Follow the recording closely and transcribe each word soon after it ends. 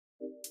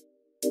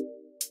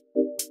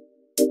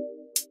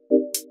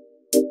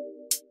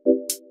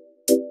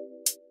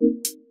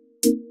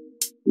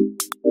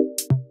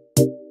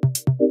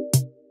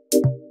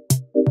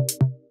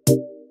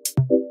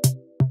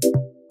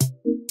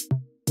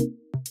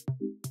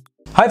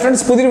Hi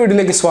friends, പുതിയ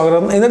വീഡിയോയിലേക്ക്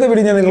സ്വാഗതം. ഇന്നത്തെ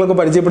വീഡിയോ ഞാൻ നിങ്ങൾക്ക്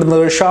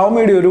പരിചയപ്പെടുത്തുന്നത്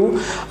ഷാവമിയുടെ ഒരു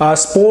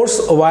സ്പോർട്സ്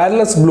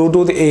വയർലെസ്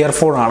ബ്ലൂടൂത്ത്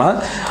ഇയർഫോൺ ആണ്.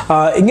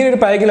 ഇങ്ങനെ ഒരു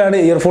പാക്കിലാണ്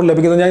ഇയർഫോൺ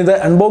ലഭിക്കുന്നത്. ഞാൻ ഇത്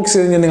അൺബോക്സ്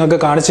ചെയ്ത് ഞാൻ നിങ്ങൾക്ക്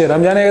കാണിച്ചു തരാം.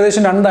 ഞാൻ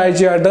ഏകദേശം 2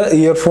 ആഴ്ചയായിട്ട്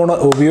ഇയർഫോൺ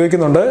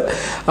ഉപയോഗിക്കുന്നുണ്ട്.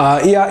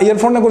 ഈ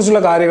ഇയർഫോണിനെ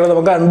കുറിച്ചുള്ള കാര്യങ്ങൾ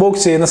നമുക്ക്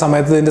അൺബോക്സ് ചെയ്യുന്ന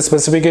സമയത്ത് ഇതിന്റെ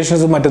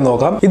സ്പെസിഫിക്കേഷൻസും മറ്റും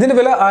നോക്കാം. ഇതിന്റെ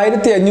വില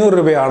 1500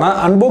 രൂപയാണ്.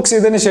 അൺബോക്സ്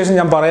ചെയ്തതിന് ശേഷം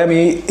ഞാൻ പറയാം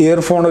ഈ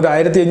ഇയർഫോൺ ഒരു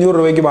 1500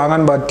 രൂപയ്ക്ക്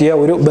വാങ്ങാൻ പറ്റിയ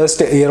ഒരു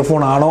ബെസ്റ്റ്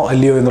ഇയർഫോൺ ആണോ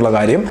അല്ലയോ എന്നുള്ള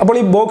കാര്യം. അപ്പോൾ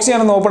ഈ ബോക്സ്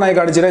ഞാനൊന്ന് ഓപ്പൺ ആയി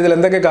കാണിച്ചു തരാം. ഇതിൽ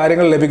എന്തൊക്കെ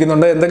കാര്യങ്ങൾ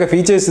ലഭിക്കുന്നുണ്ട്, എന്തൊക്കെ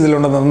ഫീച്ചേഴ്സ്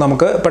ഇതിലുണ്ടെന്ന്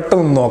നമുക്ക്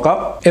പെട്ടെന്ന് നോക്കാം.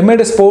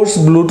 എംഐയുടെ സ്പോർട്സ്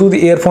ബ്ലൂടൂത്ത്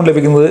ഇയർഫോൺ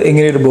ലഭിക്കുന്നത്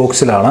ഇങ്ങനെ ഒരു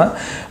ബോക്സിലാണ്.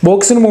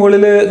 ബോക്സിന്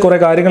മുകളിൽ കുറേ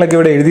കാര്യങ്ങളൊക്കെ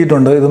ഇവിടെ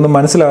എഴുതിയിട്ടുണ്ട്. ഇതൊന്നും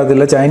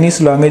മനസ്സിലാകത്തില്ല, ചൈനീസ്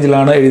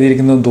ലാംഗ്വേജിലാണ്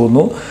എഴുതിയിരിക്കുന്നതെന്ന്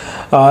തോന്നുന്നു.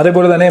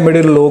 അതേപോലെ തന്നെ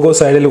എംഐയുടെ ഒരു ലോഗോ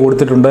സൈഡിൽ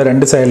കൊടുത്തിട്ടുണ്ട്.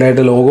 2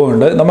 സൈഡിലായിട്ട് ലോഗോ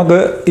ഉണ്ട്. നമുക്ക്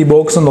ഈ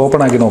ബോക്സ് ഒന്ന്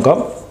ഓപ്പൺ ആക്കി നോക്കാം.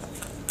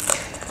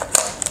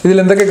 ഇതിൽ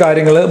എന്തൊക്കെ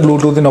കാര്യങ്ങൾ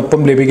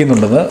ബ്ലൂടൂത്തിനൊപ്പം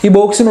ലഭിക്കുന്നുണ്ടെന്ന്. ഈ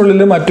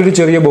ബോക്സിനുള്ളിൽ മറ്റൊരു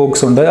ചെറിയ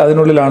ബോക്സ് ഉണ്ട്.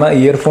 അതിനുള്ളിലാണ്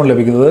ഇയർഫോൺ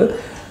ലഭിക്കുന്നത്.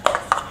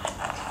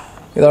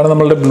 ഇതാണ്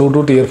നമ്മളുടെ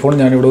ബ്ലൂടൂത്ത് ഇയർഫോൺ.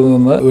 ഞാനിവിടെ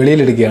നിന്ന്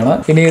വെളിയിലെടുക്കുകയാണ്.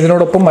 ഇനി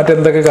ഇതിനോടൊപ്പം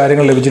മറ്റെന്തൊക്കെ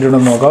കാര്യങ്ങൾ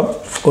ലഭിച്ചിട്ടുണ്ടെന്ന് നോക്കാം.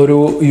 ഒരു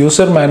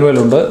യൂസർ മാനുവൽ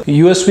ഉണ്ട്,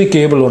 USB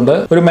കേബിൾ ഉണ്ട്,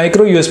 ഒരു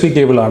മൈക്രോ USB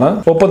കേബിൾ ആണ്.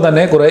 ഒപ്പം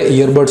തന്നെ കുറേ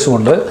ഇയർബഡ്സും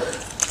ഉണ്ട്.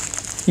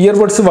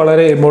 ഇയർബഡ്സ്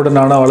വളരെ ഇമ്പോർട്ടൻ്റ്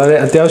ആണ്, വളരെ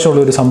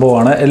അത്യാവശ്യമുള്ള ഒരു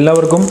സംഭവമാണ്.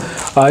 എല്ലാവർക്കും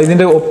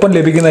ഇതിൻ്റെ ഒപ്പം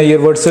ലഭിക്കുന്ന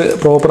ഇയർബഡ്സ്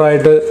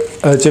പ്രോപ്പറായിട്ട്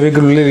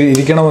ചെവിക്കുള്ളിൽ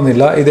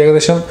ഇരിക്കണമെന്നില്ല. ഇത്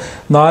ഏകദേശം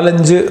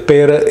 4-5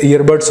 പെയർ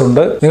ഇയർബഡ്സ്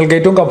ഉണ്ട്. നിങ്ങൾക്ക്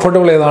ഏറ്റവും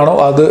കംഫർട്ടബിൾ ഏതാണോ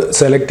അത്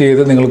സെലക്ട്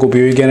ചെയ്ത് നിങ്ങൾക്ക്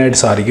ഉപയോഗിക്കാനായിട്ട്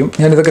സാധിക്കും.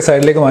 ഞാനിതൊക്കെ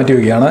സൈഡിലേക്ക് മാറ്റി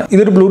വയ്ക്കുകയാണ്.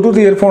 ഇതൊരു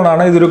ബ്ലൂടൂത്ത് ഇയർഫോൺ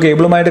ആണ്. ഇതൊരു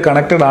കേബിളുമായിട്ട്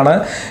കണക്റ്റഡ് ആണ്.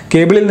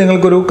 കേബിളിൽ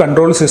നിങ്ങൾക്കൊരു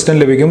കൺട്രോൾ സിസ്റ്റം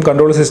ലഭിക്കും.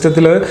 കൺട്രോൾ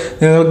സിസ്റ്റത്തിൽ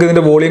നിങ്ങൾക്ക്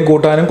ഇതിൻ്റെ വോളിയം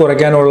കൂട്ടാനും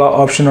കുറയ്ക്കാനുള്ള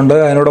ഓപ്ഷൻ ഉണ്ട്.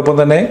 അതിനോടൊപ്പം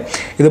തന്നെ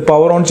ഇത്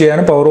പവർ ഓൺ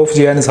ചെയ്യാനും പവർ ഓഫ്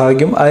ചെയ്യാനും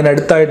സാധിക്കും.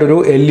 അതിനടുത്തായിട്ടൊരു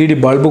LED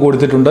ബൾബ്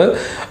കൊടുത്തിട്ടുണ്ട്.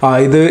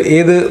 ഇത്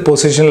ഏത്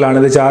പൊസിഷനിലാണ്,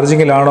 ഇത്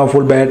ചാർജിങ്ങിലാണോ,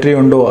 ഫുൾ ബാറ്ററി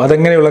ഉണ്ടോ,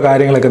 അതെങ്ങനെയുള്ള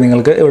കാര്യങ്ങളൊക്കെ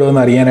നിങ്ങൾക്ക് ഇവിടെ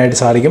നിന്ന് അറിയാനായിട്ട്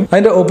സാധിക്കും.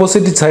 അതിൻ്റെ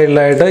ഓപ്പോസിറ്റ്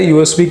സൈഡിലായിട്ട്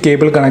USB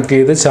കേബിൾ കണക്ട്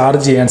ചെയ്ത്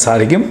ചാർജ് ചെയ്യാൻ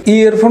സാധിക്കും. ഈ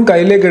ഇയർഫോൺ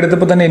കയ്യിലേക്ക്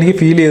എടുത്തപ്പോൾ തന്നെ എനിക്ക്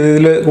ഫീൽ ചെയ്തത്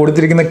ഇതിൽ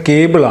കൊടുത്തിരിക്കുന്ന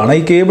കേബിളാണ്.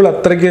 ഈ കേബിൾ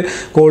അത്രയ്ക്ക്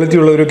ക്വാളിറ്റി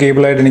ഉള്ള ഒരു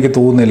കേബിളായിട്ട് എനിക്ക്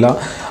തോന്നുന്നില്ല.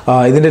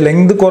 ഇതിൻ്റെ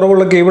ലെങ്ത്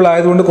കുറവുള്ള കേബിൾ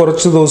ആയതുകൊണ്ട്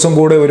കുറച്ച് ദിവസം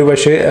കൂടെ ഒരു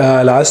പക്ഷേ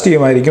ലാസ്റ്റ്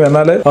ചെയ്യുമായിരിക്കും.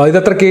 എന്നാൽ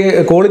ഇതത്ര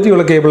ക്വാളിറ്റി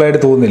ഉള്ള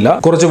കേബിളായിട്ട് തോന്നുന്നില്ല.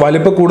 കുറച്ച്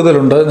വലിപ്പം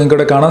കൂടുതലുണ്ട്, നിങ്ങൾക്ക്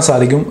ഇവിടെ കാണാൻ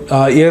സാധിക്കും.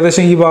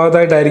 ഏകദേശം ഈ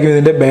ഭാഗത്തായിട്ടായിരിക്കും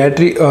ഇതിൻ്റെ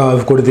ബാറ്ററി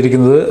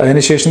കൊടുത്തിരിക്കുന്നത്.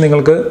 അതിനുശേഷം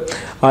നിങ്ങൾക്ക്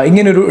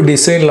ഇങ്ങനൊരു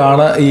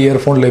ഡിസൈനിലാണ് ഈ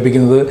ഇയർഫോൺ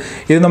ലഭിക്കുന്നത്.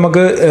 ഇത്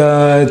നമുക്ക്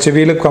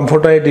ചെവിയിൽ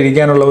കംഫർട്ടായിട്ട്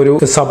ഇരിക്കാനുള്ള ഒരു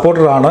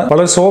സപ്പോർട്ടറാണ്.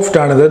 വളരെ സോഫ്റ്റ്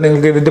ആണിത്.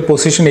 നിങ്ങൾക്ക് ഇതിൻ്റെ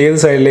പൊസിഷൻ ഏത്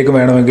സൈഡിലേക്ക്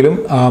വേണമെങ്കിലും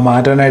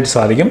മാറ്റാനായിട്ട്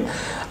സാധിക്കും.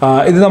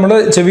 ഇത് നമ്മുടെ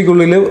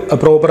ചെവിക്കുള്ളിൽ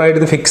പ്രോപ്പറായിട്ട്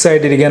ഇത് ഫിക്സ്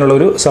ആയിട്ടിരിക്കാനുള്ള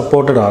ഒരു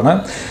സപ്പോർട്ടറാണ്.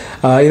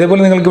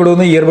 ഇതേപോലെ നിങ്ങൾക്ക് ഇവിടെ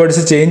ഒന്ന്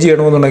ഇയർബഡ്സ് ചേഞ്ച്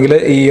ചെയ്യണമെന്നുണ്ടെങ്കിൽ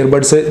ഈ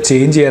ഇയർബഡ്സ്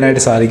ചേഞ്ച്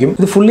ചെയ്യാനായിട്ട് സാധിക്കും.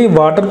 ഇത് ഫുള്ളി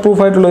വാട്ടർ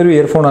പ്രൂഫ് ആയിട്ടുള്ള ഒരു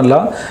ഇയർഫോൺ അല്ല,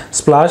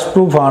 സ്പ്ലാഷ്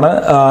പ്രൂഫ് ആണ്.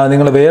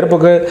 നിങ്ങൾ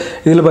വേർപ്പൊക്കെ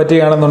ഇതിൽ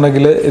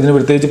പറ്റുകയാണെന്നുണ്ടെങ്കിൽ ഇതിന്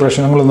പ്രത്യേകിച്ച്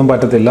പ്രശ്നങ്ങളൊന്നും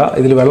പറ്റത്തില്ല.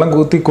 ഇതിൽ വെള്ളം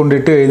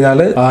കുത്തിക്കൊണ്ടിട്ട്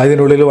കഴിഞ്ഞാൽ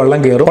ഇതിനുള്ളിൽ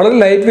വെള്ളം കയറും. വളരെ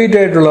ലൈറ്റ് വെയിറ്റ്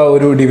ആയിട്ടുള്ള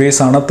ഒരു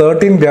ഡിവൈസ് ആണ്.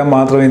 13 ഗ്രാം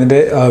മാത്രമേ ഇതിൻ്റെ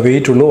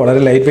വെയിറ്റ് ഉള്ളൂ.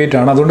 വളരെ ലൈറ്റ് വെയിറ്റ്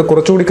ആണ്. അതുകൊണ്ട്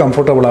കുറച്ചുകൂടി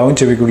കംഫർട്ടബിൾ ആവും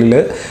ചെവിക്കുള്ളിൽ.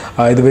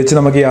 ഇത് വെച്ച്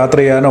നമുക്ക് യാത്ര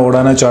ചെയ്യാനോ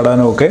ഓടാനോ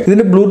ചാടാനോ ഒക്കെ.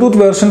 ഇതിൻ്റെ ബ്ലൂടൂത്ത്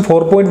വേർഷൻ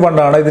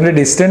 4.1 ആണ്. ഇതിൻ്റെ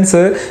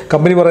ഡിസ്റ്റൻസ്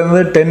കമ്പനി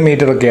പറയുന്നത് 10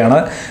 മീറ്റർ ഒക്കെയാണ്.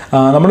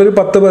 നമ്മളൊരു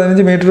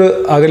 10-15 മീറ്റർ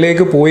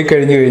അകലേക്ക് പോയി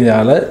കഴിഞ്ഞു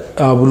കഴിഞ്ഞാൽ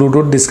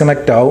ബ്ലൂടൂത്ത്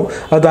ഡിസ്കണക്റ്റ് ആവും.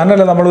 അത്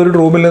തന്നെയല്ല, നമ്മളൊരു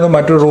റൂമിൽ നിന്ന്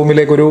മറ്റൊരു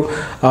റൂമിലേക്കൊരു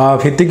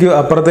ഭിത്തിക്ക്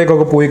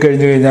അപ്പുറത്തേക്കൊക്കെ പോയി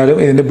കഴിഞ്ഞു കഴിഞ്ഞാലും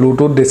ഇതിൻ്റെ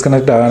ബ്ലൂടൂത്ത്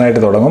ഡിസ്കണക്റ്റ്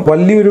ആകാനായിട്ട് തുടങ്ങും.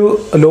 വലിയൊരു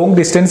ലോങ്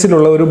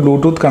ഡിസ്റ്റൻസിലുള്ള ഒരു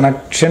ബ്ലൂടൂത്ത്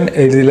കണക്ഷൻ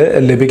ഇതിൽ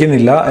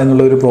ലഭിക്കുന്നില്ല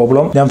എന്നുള്ള ഒരു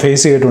പ്രോബ്ലം ഞാൻ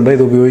ഫേസ് ചെയ്തിട്ടുണ്ട്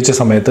ഇത് ഉപയോഗിച്ച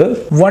സമയത്ത്.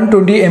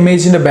 120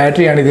 mAh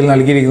ബാറ്ററിയാണ് ഇതിൽ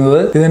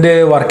നൽകിയിരിക്കുന്നത്. ഇതിൻ്റെ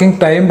വർക്കിംഗ്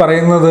ടൈം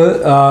പറയുന്നത്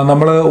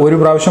നമ്മൾ ഒരു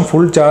പ്രാവശ്യം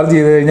ഫുൾ ചാർജ്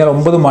ചെയ്ത് കഴിഞ്ഞാൽ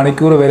 9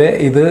 മണിക്കൂർ വരെ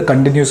ഇത്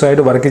കണ്ടിന്യൂസ്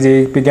ആയിട്ട് വർക്ക്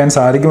ചെയ്യിപ്പിക്കാൻ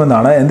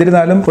സാധിക്കുമെന്നാണ്.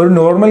 എന്നിരുന്നാലും ഒരു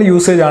നോർമൽ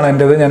യൂസേജ് ആണ്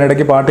എൻ്റെത്. ഞാൻ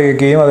ഇടയ്ക്ക് പാട്ട്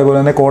കേൾക്കുകയും അതേപോലെ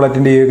തന്നെ കോൾ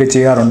അറ്റൻഡ് ചെയ്യുകയൊക്കെ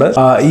ചെയ്യാറുണ്ട്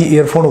ഈ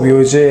ഇയർഫോൺ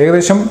ഉപയോഗിച്ച്.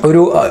 ഏകദേശം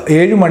ഒരു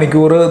 7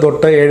 മണിക്കൂർ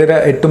തൊട്ട്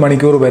 7.5-8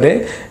 മണിക്കൂർ വരെ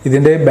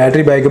ഇതിൻ്റെ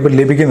ബാറ്ററി ബാക്കപ്പ്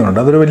ലഭിക്കുന്നുണ്ട്.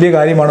 അതൊരു വലിയ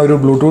കാര്യമാണ്. ഒരു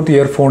ബ്ലൂടൂത്ത്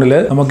ഇയർഫോണിൽ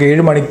നമുക്ക്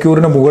 7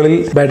 മണിക്കൂറിന് മുകളിൽ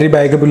ബാറ്ററി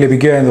ബാക്കപ്പ്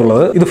ലഭിക്കുക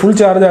എന്നുള്ളത്. ഇത് ഫുൾ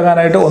ചാർജ്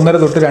ആകാനായിട്ട്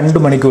 1.5 തൊട്ട്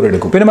 2 മണിക്കൂർ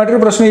എടുക്കും. പിന്നെ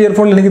മറ്റൊരു പ്രശ്നം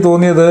ഇയർഫോണിൽ എനിക്ക്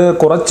തോന്നിയത്,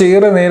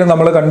 കുറച്ചേറെ നേരം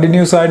നമ്മൾ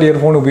കണ്ടിന്യൂസ് ആയിട്ട്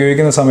ഇയർഫോൺ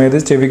ഉപയോഗിക്കുന്ന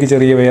സമയത്ത് ചെവിക്ക്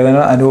ചെറിയ വേദന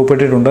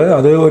അനുഭവപ്പെട്ടിട്ടുണ്ട്.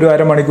 അത് ഒരു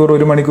 1/2 മണിക്കൂർ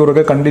 1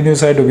 മണിക്കൂറൊക്കെ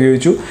കണ്ടിന്യൂസ് ആയിട്ട്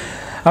ഉപയോഗിച്ചു.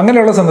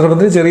 അങ്ങനെയുള്ള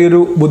സന്ദർഭത്തിൽ ചെറിയൊരു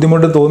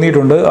ബുദ്ധിമുട്ട്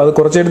തോന്നിയിട്ടുണ്ട്. അത്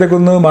കുറച്ചേരത്തേക്ക്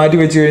ഒന്ന് മാറ്റി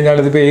വെച്ച് കഴിഞ്ഞാൽ,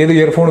 ഇതിപ്പോൾ ഏത്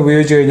ഇയർഫോൺ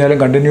ഉപയോഗിച്ച് കഴിഞ്ഞാലും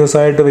കണ്ടിന്യൂസ്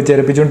ആയിട്ട് വെച്ച്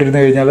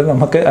അരപ്പിച്ചുകൊണ്ടിരുന്ന് കഴിഞ്ഞാൽ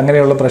നമുക്ക്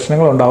അങ്ങനെയുള്ള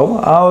പ്രശ്നങ്ങളുണ്ടാവും.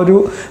 ആ ഒരു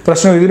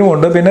പ്രശ്നം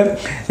ഇതിനുമുണ്ട്. പിന്നെ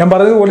ഞാൻ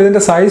പറഞ്ഞതുപോലെ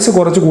ഇതിൻ്റെ സൈസ്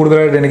കുറച്ച്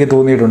കൂടുതലായിട്ട് എനിക്ക്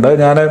തോന്നിയിട്ടുണ്ട്.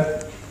 ഞാൻ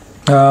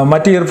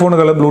മറ്റ്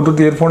ഇയർഫോണുകൾ,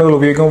 ബ്ലൂടൂത്ത് ഇയർഫോണുകൾ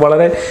ഉപയോഗിക്കുമ്പോൾ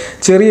വളരെ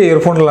ചെറിയ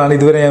ഇയർഫോണുകളാണ്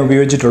ഇതുവരെ ഞാൻ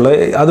ഉപയോഗിച്ചിട്ടുള്ളത്.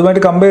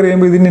 അതുമായിട്ട് കമ്പയർ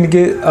ചെയ്യുമ്പോൾ ഇതിന്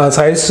എനിക്ക്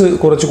സൈസ്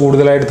കുറച്ച്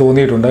കൂടുതലായിട്ട്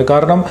തോന്നിയിട്ടുണ്ട്.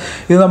 കാരണം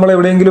ഇത് നമ്മൾ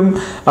എവിടെയെങ്കിലും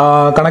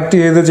കണക്ട്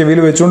ചെയ്ത്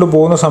ചെവിയിൽ വെച്ചുകൊണ്ട്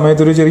പോകുന്ന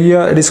സമയത്ത് ഒരു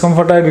ചെറിയ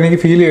ഡിസ്കംഫർട്ടായിട്ട് എനിക്ക്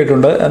ഫീൽ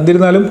ചെയ്തിട്ടുണ്ട്.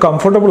 എന്നിരുന്നാലും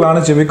കംഫർട്ടബിൾ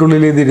ആണ്.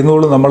 ചെവിക്കുള്ളിൽ ഇത്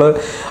ഇരുന്നോളും. നമ്മൾ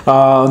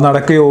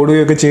നടക്കുകയോ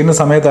ഓടുകയോ ഒക്കെ ചെയ്യുന്ന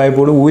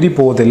സമയത്തായപ്പോൾ ഊരി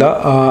പോകത്തില്ല.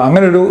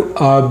 അങ്ങനൊരു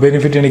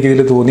ബെനിഫിറ്റ്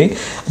എനിക്കിതിൽ തോന്നി.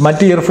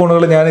 മറ്റ്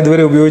ഇയർഫോണുകൾ ഞാൻ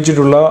ഇതുവരെ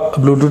ഉപയോഗിച്ചിട്ടുള്ള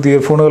ബ്ലൂടൂത്ത്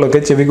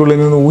ഇയർഫോണുകളൊക്കെ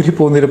ചെവിക്കുള്ളിൽ നിന്ന് ഊരി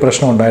പോകുന്നൊരു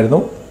പ്രശ്നം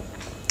ഉണ്ടായിരുന്നു.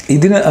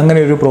 ഇതിന് അങ്ങനെ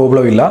ഒരു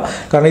പ്രോബ്ലം ഇല്ല.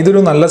 കാരണം ഇതൊരു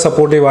നല്ല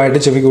സപ്പോർട്ടീവായിട്ട്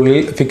ചെവിക്കുള്ളിൽ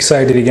ഫിക്സ്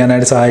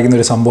ആയിട്ടിരിക്കാനായിട്ട് സഹായിക്കുന്ന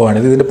ഒരു സംഭവമാണ്.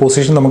 ഇതിൻ്റെ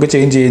പൊസിഷൻ നമുക്ക്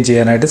ചേഞ്ച്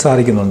ചെയ്യാനായിട്ട്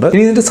സാധിക്കുന്നുണ്ട്.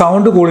 ഇനി ഇതിൻ്റെ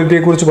സൗണ്ട്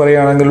ക്വാളിറ്റിയെ കുറിച്ച്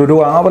പറയുകയാണെങ്കിൽ ഒരു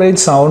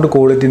ആവറേജ് സൗണ്ട്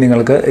ക്വാളിറ്റി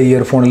നിങ്ങൾക്ക്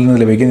ഇയർഫോണിൽ നിന്ന്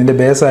ലഭിക്കും. ഇതിൻ്റെ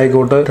ബേസ്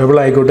ആയിക്കോട്ടെ ട്രിബിൾ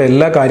ആയിക്കോട്ടെ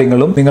എല്ലാ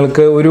കാര്യങ്ങളും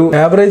നിങ്ങൾക്ക് ഒരു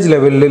ആവറേജ്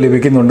ലെവലിൽ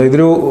ലഭിക്കുന്നുണ്ട്.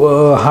 ഇതൊരു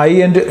ഹൈ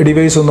എൻഡ്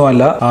ഡിവൈസ് ഒന്നും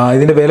അല്ല.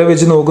 ഇതിൻ്റെ വില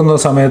വെച്ച് നോക്കുന്ന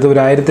സമയത്ത്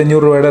ഒരു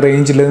 1500 രൂപയുടെ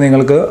റേഞ്ചിൽ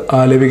നിങ്ങൾക്ക്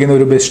ലഭിക്കുന്ന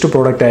ഒരു ബെസ്റ്റ്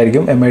പ്രോഡക്റ്റ്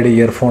ആയിരിക്കും MIയുടെ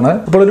ഇയർഫോൺ.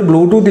 അപ്പോൾ ഒരു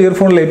ബ്ലൂടൂത്ത്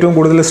ഇയർഫോണിൽ ഏറ്റവും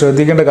കൂടുതൽ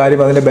ശ്രദ്ധിക്കേണ്ട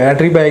കാര്യം അതിൻ്റെ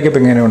ബാറ്ററി ബാക്കപ്പ്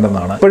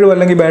എങ്ങനെയുണ്ടെന്നാണ്. എപ്പോഴും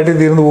അല്ലെങ്കിൽ ബാറ്ററി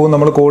തീർന്നു പോകും.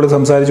 നമ്മൾ കോൾ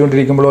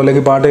സംസാരിച്ചുകൊണ്ടിരിക്കുമ്പോഴോ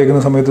അല്ലെങ്കിൽ പാട്ട്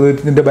കേൾക്കുന്ന സമയത്ത്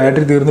ഇതിൻ്റെ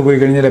ബാറ്ററി തീർന്നു പോയി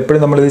കഴിഞ്ഞാൽ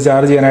എപ്പോഴും നമ്മൾ ഇത്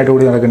ചാർജ് ചെയ്യാനായിട്ട്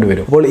കൂടി നടക്കേണ്ടി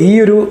വരും. അപ്പോൾ ഈ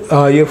ഒരു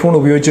ഇയർഫോൺ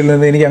ഉപയോഗിച്ചതിൽ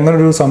നിന്ന് എനിക്ക് അങ്ങനെ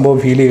ഒരു സംഭവം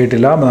ഫീൽ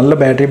ചെയ്തിട്ടില്ല. നല്ല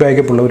ബാറ്ററി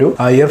ബാക്കപ്പ് ഉള്ള ഒരു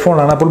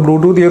ഇയർഫോണാണ്. അപ്പോൾ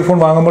ബ്ലൂടൂത്ത് ഇയർഫോൺ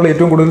വാങ്ങുമ്പോൾ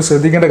ഏറ്റവും കൂടുതൽ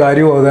ശ്രദ്ധിക്കേണ്ട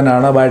കാര്യവും അത്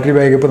തന്നെയാണ്, ബാറ്ററി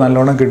ബാക്കപ്പ്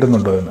നല്ലോണം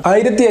കിട്ടുന്നുണ്ടോ എന്ന്.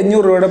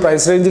 1500 രൂപയുടെ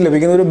പ്രൈസ് റേഞ്ചിൽ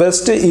ലഭിക്കുന്ന ഒരു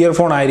ബെസ്റ്റ്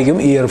ഇയർഫോൺ ആയിരിക്കും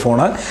ഈ ഇയർഫോൺ.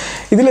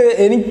 ഇതിൽ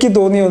എനിക്ക്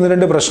തോന്നിയ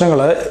 1-2 പ്രശ്നങ്ങൾ.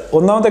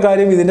 ഒന്നാമത്തെ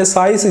കാര്യം ഇതിൻ്റെ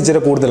സൈസ് ഇച്ചിരി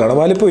കൂടുതലാണ്,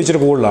 വലിപ്പം ഇച്ചിരി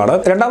കൂടുതലാണ്.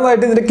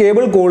 രണ്ടാമതായിട്ട് ഇതിൻ്റെ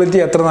കേബിൾ ക്വാളിറ്റി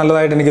അത്ര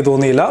നല്ലതായിട്ട് എനിക്ക്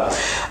തോന്നിയില്ല.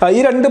 ഈ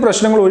 2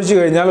 പ്രശ്നങ്ങൾ ഒഴിച്ചു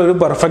കഴിഞ്ഞാൽ ഒരു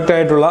പെർഫെക്റ്റ്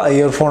ആയിട്ടുള്ള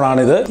ഇയർഫോൺ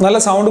ആണിത്. നല്ല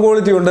സൗണ്ട്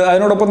ക്വാളിറ്റി ഉണ്ട്,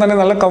 അതിനോടൊപ്പം തന്നെ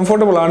നല്ല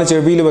കംഫർട്ടബിൾ ആണ്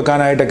ചെവിയിൽ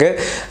വെക്കാനായിട്ടൊക്കെ.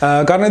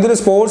 കാരണം ഇതൊരു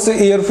സ്പോർട്സ്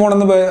ഇയർഫോൺ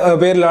എന്ന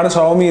പേരിലാണ്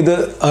Xiaomi ഇത്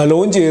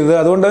ലോഞ്ച് ചെയ്തത്.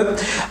 അതുകൊണ്ട്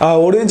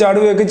ഓടുകയും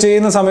ചാടുകയൊക്കെ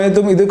ചെയ്യുന്ന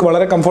സമയത്തും ഇത്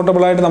വളരെ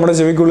കംഫർട്ടബിൾ ആയിട്ട് നമ്മുടെ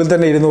ചെവിക്കുള്ളിൽ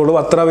തന്നെ ഇരുന്നോളും.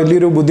 അത്ര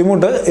വലിയൊരു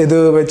ബുദ്ധിമുട്ട് ഇത്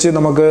വെച്ച്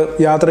നമുക്ക്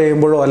യാത്ര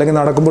ചെയ്യുമ്പോഴോ അല്ലെങ്കിൽ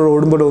നടക്കുമ്പോഴോ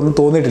ഓടുമ്പോഴോ ഒന്നും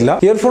തോന്നിയിട്ടില്ല.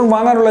 ഇയർഫോൺ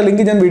വാങ്ങാനുള്ള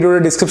ലിങ്ക് ഞാൻ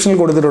വീഡിയോയുടെ ഡിസ്ക്രിപ്ഷനിൽ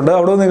കൊടുത്തിട്ടുണ്ട്.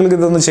 അവിടെ നിങ്ങൾക്ക്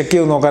ഇതൊന്ന് ചെക്ക്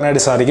ചെയ്ത്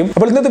നോക്കാനായിട്ട് സാധിക്കും.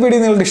 അപ്പോൾ ഇന്നത്തെ വീഡിയോ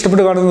നിങ്ങൾക്ക്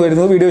ഇഷ്ടപ്പെട്ട് കാണുന്നു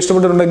വരുന്നു. വീഡിയോ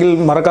ഇഷ്ടപ്പെട്ടിട്ടുണ്ടെങ്കിൽ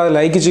മറക്കാതെ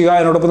ലൈക്ക് ചെയ്യുക.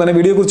 അതിനോടൊപ്പം തന്നെ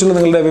വീഡിയോ കുറിച്ചുള്ള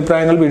നിങ്ങളുടെ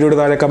അഭിപ്രായങ്ങൾ വീഡിയോയുടെ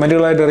താഴെ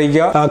കമന്റുകളായിട്ട്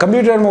അറിയിക്കുക.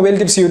 Computer and mobile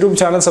tips YouTube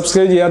channel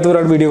subscribe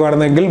ചെയ്യാത്തവരാണ് video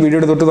കാണുന്നതെങ്കിൽ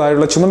വീഡിയോയുടെ തൊട്ട്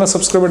താഴെയുള്ള ചുമന്ന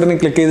സബ്സ്ക്രൈബ് ബട്ടണിൽ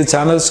ക്ലിക്ക് ചെയ്ത്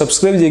ചാനൽ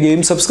സബ്സ്ക്രൈബ്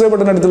ചെയ്യുകയും സബ്സ്ക്രൈബ്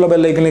ബട്ടൺ അടുത്തുള്ള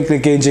ബെൽ ഐക്കണിൽ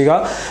ക്ലിക്ക് ചെയ്യുകയും ചെയ്യുക.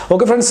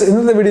 ഓക്കെ ഫ്രണ്ട്സ്,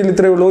 ഇന്നത്തെ വീഡിയോയിൽ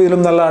ഇത്രയേ ഉള്ളൂ.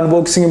 ഇതിലും നല്ല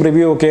അൺബോക്സിംഗും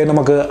റിവ്യൂ ഒക്കെ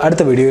നമുക്ക്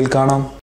അടുത്ത വീഡിയോയിൽ കാണാം.